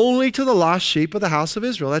sent only to the lost sheep of the house of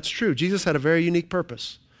Israel. That's true. Jesus had a very unique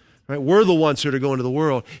purpose. Right? We're the ones who are to go into the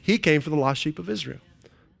world. He came for the lost sheep of Israel.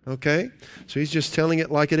 Okay? So he's just telling it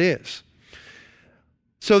like it is.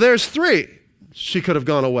 So there's 3. She could have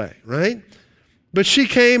gone away, right? But she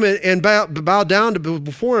came and bowed down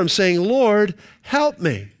before him, saying, Lord, help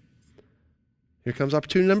me. Here comes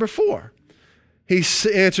opportunity number 4. He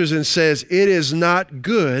answers and says, it is not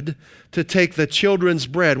good to take the children's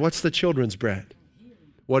bread. What's the children's bread?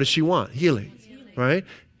 What does she want? Healing, right?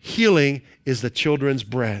 Healing is the children's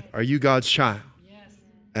bread. Are you God's child? Yes.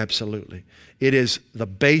 Absolutely. It is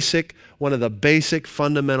one of the basic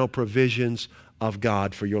fundamental provisions of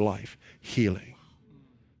God for your life. Healing.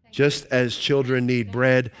 Just as children need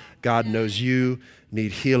bread, God knows you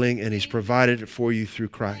need healing, and he's provided it for you through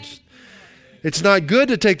Christ. It's not good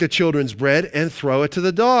to take the children's bread and throw it to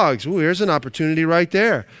the dogs. Ooh, here's an opportunity right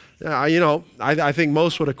there. I think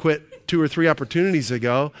most would have quit 2 or 3 opportunities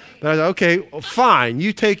ago. But I thought, okay, well, fine.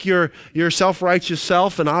 You take your self-righteous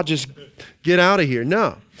self and I'll just get out of here.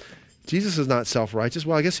 No. Jesus is not self-righteous.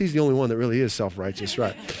 Well, I guess he's the only one that really is self-righteous,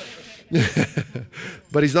 right?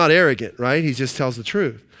 But he's not arrogant, right? He just tells the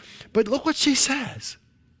truth. But look what she says.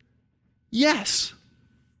 Yes.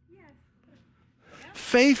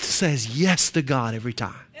 Faith says yes to God every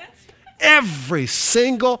time. Every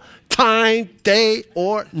single time, day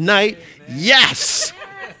or night, yes.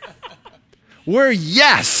 We're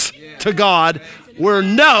yes to God. We're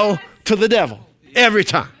no to the devil every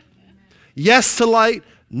time. Yes to light,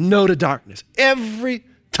 no to darkness. Every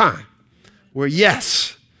time. We're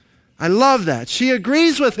yes. I love that. She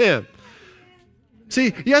agrees with him.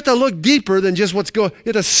 See, you have to look deeper than just what's going. You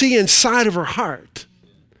have to see inside of her heart.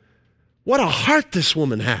 What a heart this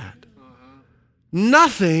woman had.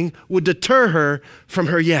 Nothing would deter her from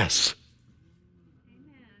her yes.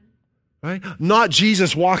 Right? Not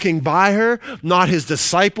Jesus walking by her, not his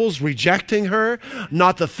disciples rejecting her,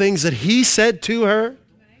 not the things that he said to her.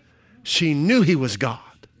 She knew he was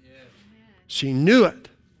God. She knew it.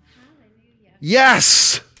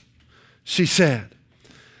 Yes, she said.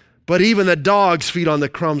 But even the dogs feed on the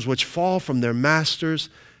crumbs which fall from their master's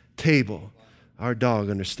table. Our dog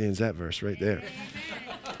understands that verse right there.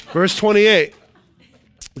 Verse 28.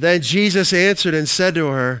 Then Jesus answered and said to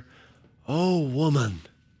her, "Oh, woman,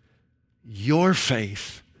 your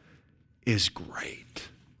faith is great.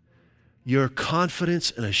 Your confidence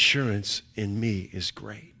and assurance in me is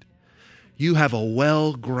great. You have a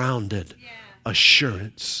well-grounded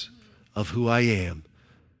assurance of who I am.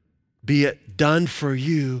 Be it done for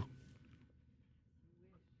you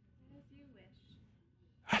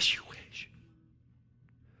as you wish."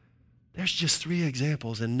 There's just 3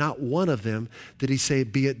 examples, and not one of them did he say,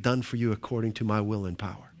 "Be it done for you according to my will and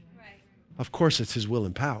power." Right. Of course, it's his will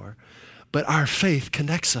and power, but our faith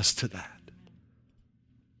connects us to that.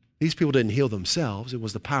 These people didn't heal themselves. It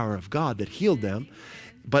was the power of God that healed them,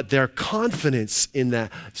 but their confidence in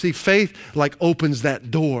that. See, faith like opens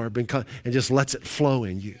that door and just lets it flow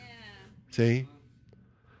in you. Yeah. See?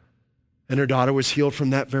 And her daughter was healed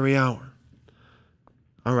from that very hour.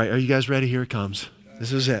 All right, are you guys ready? Here it comes.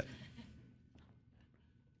 This is it.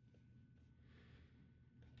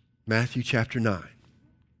 Matthew chapter 9.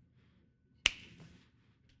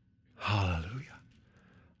 Hallelujah.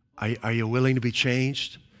 Are you willing to be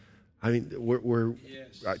changed? I mean, we're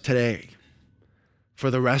today. For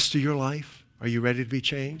the rest of your life, are you ready to be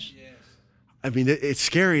changed? Yes. I mean, it's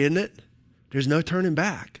scary, isn't it? There's no turning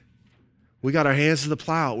back. We got our hands to the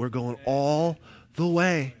plow. We're going all the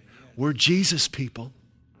way. We're Jesus people.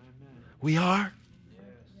 We are.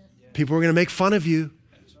 People are going to make fun of you.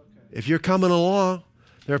 If you're coming along,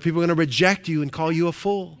 there are people going to reject you and call you a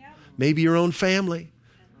fool. Maybe your own family.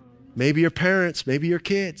 Maybe your parents. Maybe your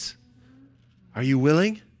kids. Are you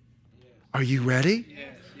willing? Are you ready?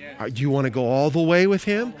 Do you want to go all the way with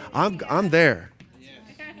him? I'm there.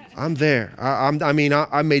 I'm there. I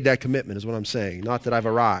made that commitment is what I'm saying. Not that I've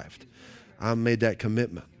arrived. I made that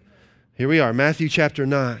commitment. Here we are, Matthew chapter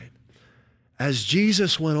 9. As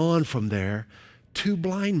Jesus went on from there, 2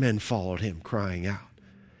 blind men followed him, crying out,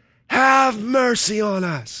 "Have mercy on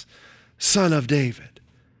us, Son of David."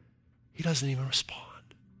 He doesn't even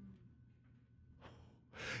respond.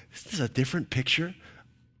 This is a different picture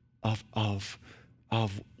of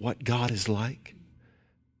what God is like.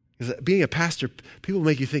 Because being a pastor, people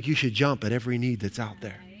make you think you should jump at every need that's out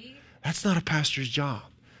there. That's not a pastor's job,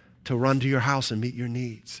 to run to your house and meet your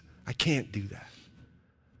needs. I can't do that.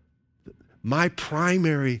 My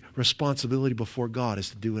primary responsibility before God is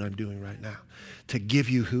to do what I'm doing right now, to give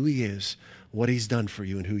you who he is, what he's done for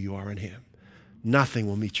you, and who you are in him. Nothing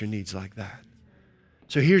will meet your needs like that.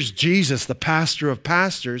 So here's Jesus, the pastor of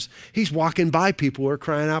pastors. He's walking by people who are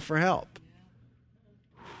crying out for help.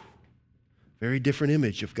 Very different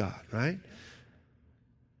image of God, right?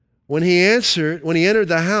 When he entered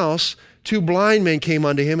the house, 2 blind men came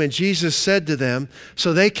unto him, and Jesus said to them,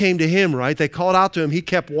 so they came to him, right? They called out to him. He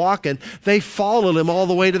kept walking. They followed him all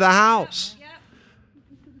the way to the house.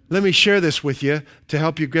 Let me share this with you to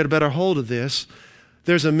help you get a better hold of this.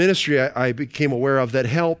 There's a ministry I became aware of that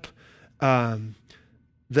help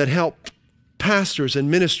pastors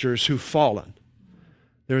and ministers who've fallen.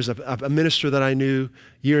 There's a minister that I knew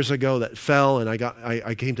years ago that fell, and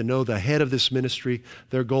I came to know the head of this ministry.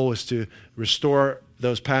 Their goal is to restore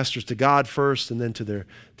those pastors to God first, and then to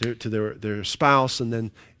their spouse, and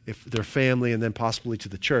then if their family, and then possibly to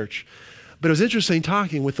the church. But it was interesting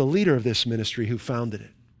talking with the leader of this ministry who founded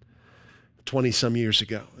it 20-some years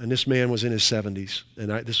ago. And this man was in his 70s, and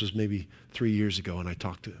this was maybe 3 years ago, and I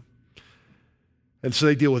talked to him. And so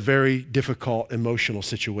they deal with very difficult emotional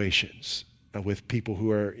situations with people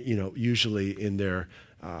who are, usually in their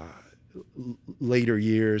later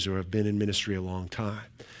years or have been in ministry a long time.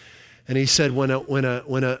 And he said, when a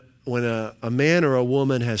man or a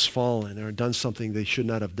woman has fallen or done something they should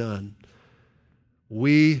not have done,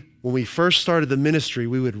 when we first started the ministry,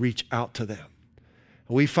 we would reach out to them.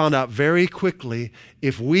 We found out very quickly,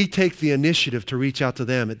 if we take the initiative to reach out to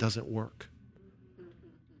them, it doesn't work.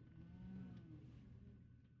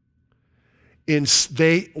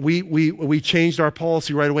 We changed our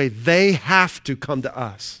policy right away. They have to come to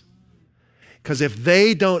us. Because if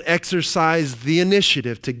they don't exercise the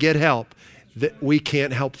initiative to get help, we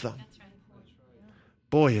can't help them.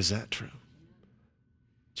 Boy, is that true.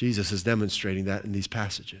 Jesus is demonstrating that in these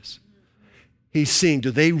passages. He's seeing,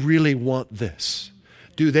 do they really want this?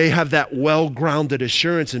 Do they have that well-grounded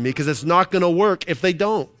assurance in me? Because it's not going to work if they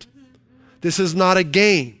don't. This is not a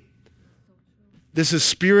game. This is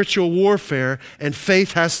spiritual warfare, and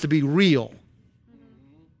faith has to be real.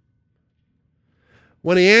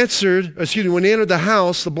 When he entered the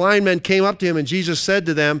house, the blind men came up to him, and Jesus said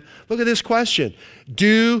to them, look at this question.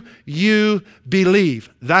 Do you believe?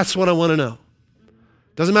 That's what I want to know.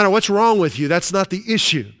 Doesn't matter what's wrong with you. That's not the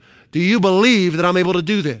issue. Do you believe that I'm able to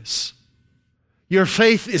do this? Your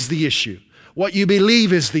faith is the issue. What you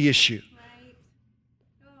believe is the issue.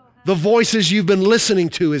 The voices you've been listening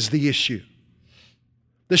to is the issue.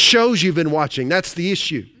 The shows you've been watching, that's the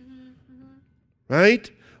issue. Right?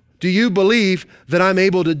 Do you believe that I'm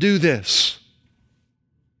able to do this?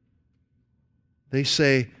 They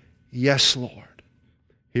say, yes, Lord.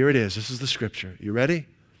 Here it is. This is the scripture. You ready?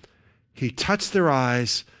 He touched their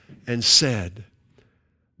eyes and said,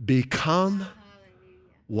 become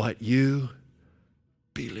what you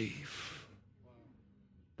believe.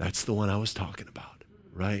 That's the one I was talking about,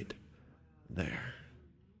 right there.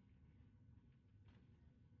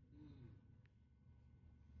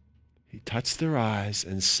 He touched their eyes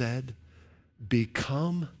and said,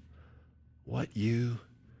 become what you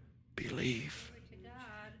believe. Glory to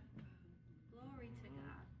God. Glory to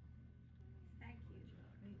God. Thank you.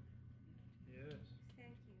 Yes. Thank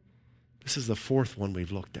you. This is the fourth one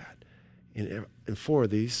we've looked at. In four of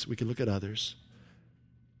these, we can look at others.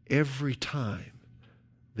 Every time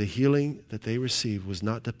the healing that they received was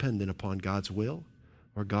not dependent upon God's will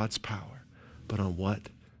or God's power, but on what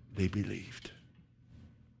they believed.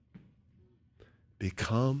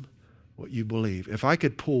 Become what you believe. If I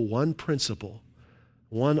could pull one principle,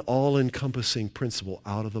 one all-encompassing principle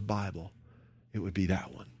out of the Bible, it would be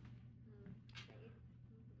that one.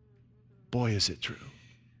 Boy, is it true.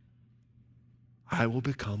 I will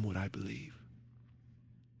become what I believe.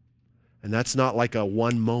 And that's not like a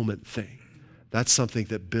one-moment thing. That's something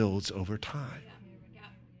that builds over time.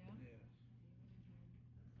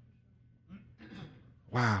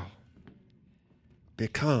 Wow.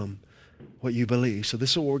 Become what you believe. So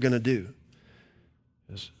this is what we're going to do.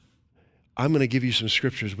 I'm going to give you some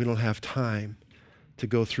scriptures. We don't have time to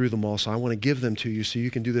go through them all, so I want to give them to you so you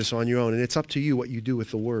can do this on your own. And it's up to you what you do with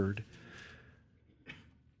the word.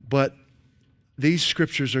 But these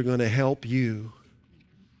scriptures are going to help you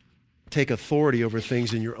take authority over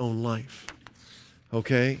things in your own life.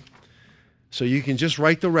 Okay? So you can just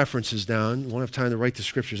write the references down. You won't have time to write the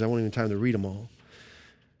scriptures. I won't even have time to read them all.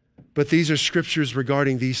 But these are scriptures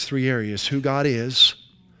regarding these three areas: who God is,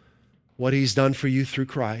 what He's done for you through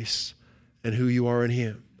Christ, and who you are in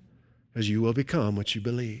Him, because you will become what you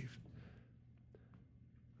believe.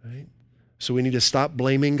 Right? So we need to stop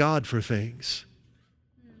blaming God for things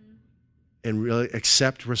and really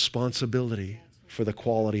accept responsibility for the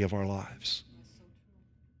quality of our lives,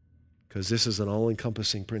 because this is an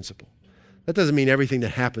all-encompassing principle. That doesn't mean everything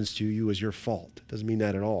that happens to you is your fault. It doesn't mean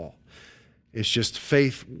that at all. It's just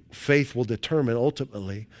faith will determine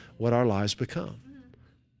ultimately what our lives become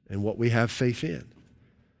and what we have faith in.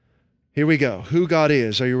 Here we go. Who God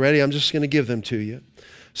is. Are you ready? I'm just going to give them to you.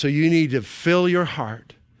 So you need to fill your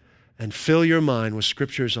heart and fill your mind with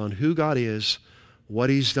scriptures on who God is, what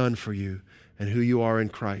He's done for you, and who you are in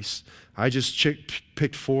Christ. I just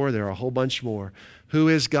picked four. There are a whole bunch more. Who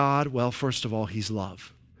is God? Well, first of all, He's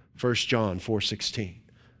love. 1 John 4:16.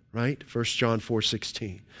 Right? 1 John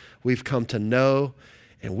 4:16. We've come to know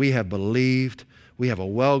and we have believed. We have a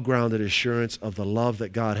well-grounded assurance of the love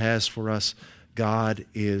that God has for us. God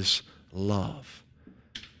is love.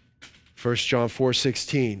 1 John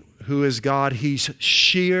 4:16. Who is God? He's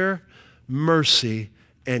sheer mercy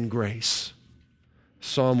and grace.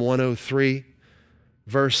 Psalm 103,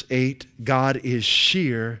 verse 8. God is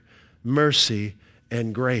sheer mercy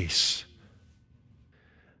and grace.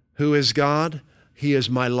 Who is God? He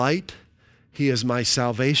is my light. He is my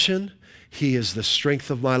salvation. He is the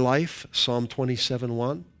strength of my life. Psalm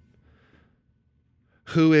 27:1.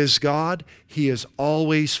 Who is God? He is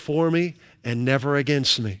always for me and never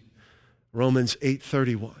against me. Romans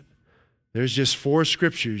 8:31. There's just four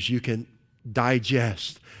scriptures you can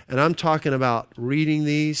digest. And I'm talking about reading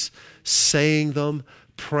these, saying them,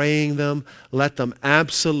 praying them. Let them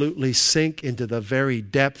absolutely sink into the very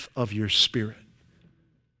depth of your spirit.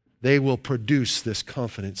 They will produce this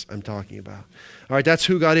confidence I'm talking about. All right, that's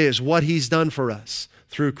who God is, what he's done for us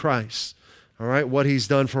through Christ. All right, what he's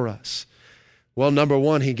done for us. Well, number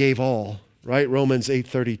one, he gave all, right? Romans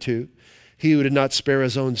 8:32. He who did not spare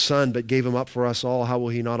his own son, but gave him up for us all, how will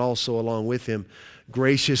he not also along with him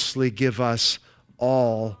graciously give us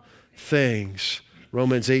all things?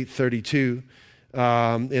 Romans 8:32.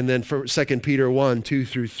 And then for 2 Peter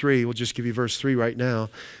 1:2-3, we'll just give you verse 3 right now.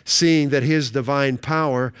 Seeing that his divine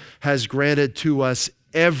power has granted to us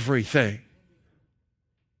everything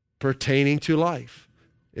pertaining to life.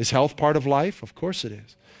 Is health part of life? Of course it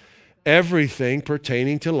is. Everything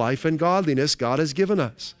pertaining to life and godliness God has given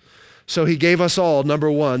us. So he gave us all,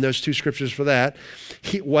 number one. There's two scriptures for that.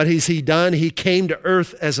 What has he done? He came to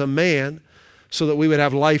earth as a man so that we would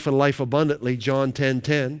have life and life abundantly, John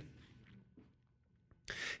 10:10.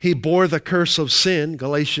 He bore the curse of sin,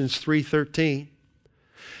 Galatians 3:13.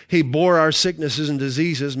 He bore our sicknesses and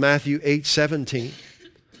diseases, Matthew 8:17.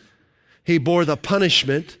 He bore the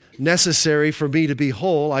punishment necessary for me to be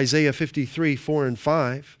whole, Isaiah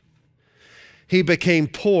 53:4-5. He became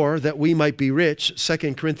poor that we might be rich,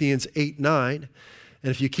 2 Corinthians 8:9. And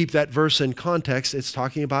if you keep that verse in context, it's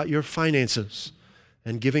talking about your finances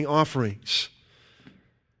and giving offerings.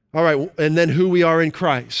 All right, and then who we are in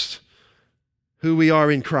Christ. Who we are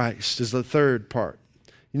in Christ is the third part.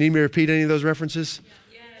 You need me to repeat any of those references?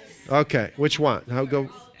 Yes. Okay, which one? I'll go.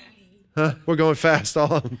 Huh? We're going fast,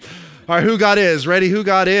 all of them. All right, who God is. Ready? Who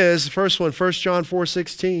God is. First one, 1 John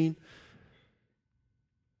 4:16.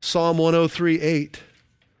 Psalm 103:8.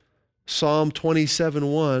 Psalm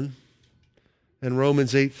 27:1. And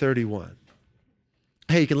Romans 8:31.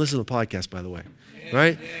 Hey, you can listen to the podcast, by the way. Yes,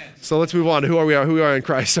 right? Yes. So let's move on to who we are in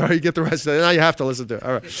Christ. Sorry, you get the rest of it. Now you have to listen to it.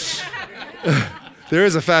 All right. There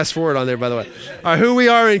is a fast forward on there, by the way. All right, who we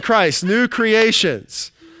are in Christ. New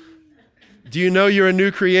creations. Do you know you're a new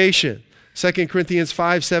creation? 2 Corinthians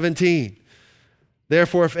 5:17.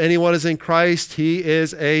 Therefore, if anyone is in Christ, he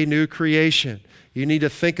is a new creation. You need to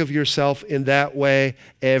think of yourself in that way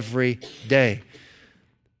every day.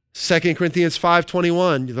 2 Corinthians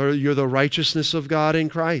 5:21. You're the righteousness of God in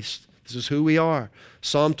Christ. This is who we are.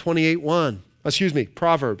 Psalm 28:1.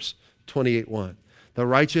 Proverbs 28:1. The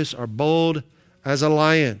righteous are bold as a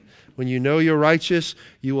lion. When you know you're righteous,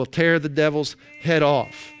 you will tear the devil's head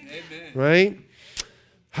off. Amen. Right?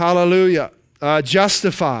 Hallelujah.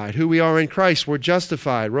 Justified, who we are in Christ, we're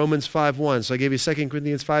justified. Romans 5:1. So I gave you 2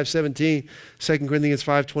 Corinthians 5:17, 2 Corinthians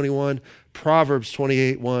 5:21, Proverbs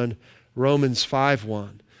 28:1, Romans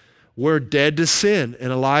 5:1. We're dead to sin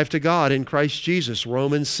and alive to God in Christ Jesus.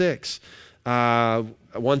 Romans 6.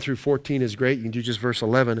 1-14 is great. You can do just verse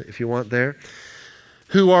 11 if you want there.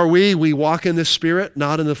 Who are we? We walk in the Spirit,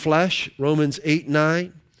 not in the flesh. Romans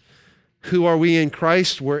 8:9. Who are we in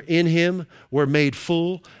Christ? We're in him, we're made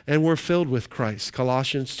full, and we're filled with Christ.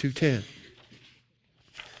 Colossians 2:10.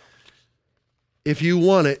 If you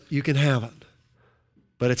want it, you can have it.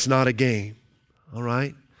 But it's not a game, all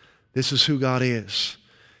right? This is who God is.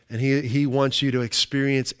 And he wants you to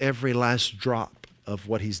experience every last drop of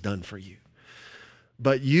what he's done for you.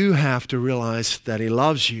 But you have to realize that he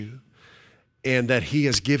loves you and that he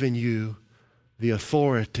has given you the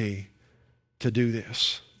authority to do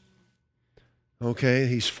this. Okay,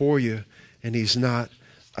 he's for you and he's not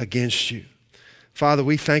against you. Father,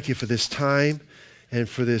 we thank you for this time and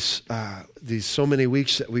for these so many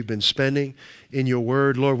weeks that we've been spending in your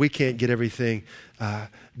word. Lord, we can't get everything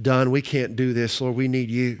done. We can't do this. Lord, we need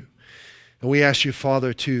you. And we ask you,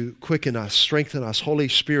 Father, to quicken us, strengthen us. Holy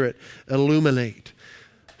Spirit, illuminate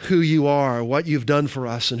who you are, what you've done for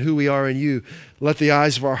us, and who we are in you. Let the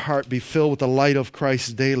eyes of our heart be filled with the light of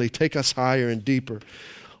Christ daily. Take us higher and deeper.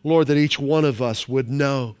 Lord, that each one of us would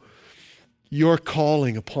know your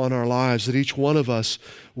calling upon our lives, that each one of us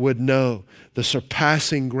would know the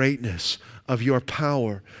surpassing greatness of your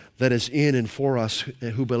power that is in and for us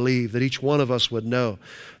who believe, that each one of us would know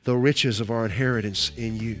the riches of our inheritance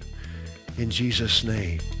in you. In Jesus'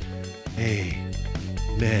 name,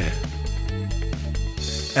 amen.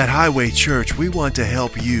 At Highway Church, we want to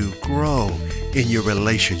help you grow in your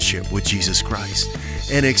relationship with Jesus Christ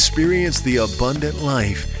and experience the abundant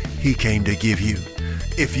life he came to give you.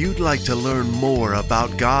 If you'd like to learn more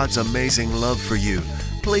about God's amazing love for you,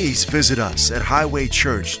 please visit us at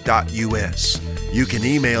highwaychurch.us. You can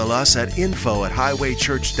email us at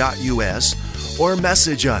info@highwaychurch.us or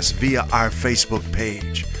message us via our Facebook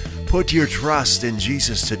page. Put your trust in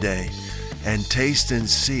Jesus today and taste and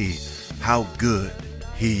see how good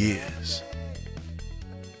he is.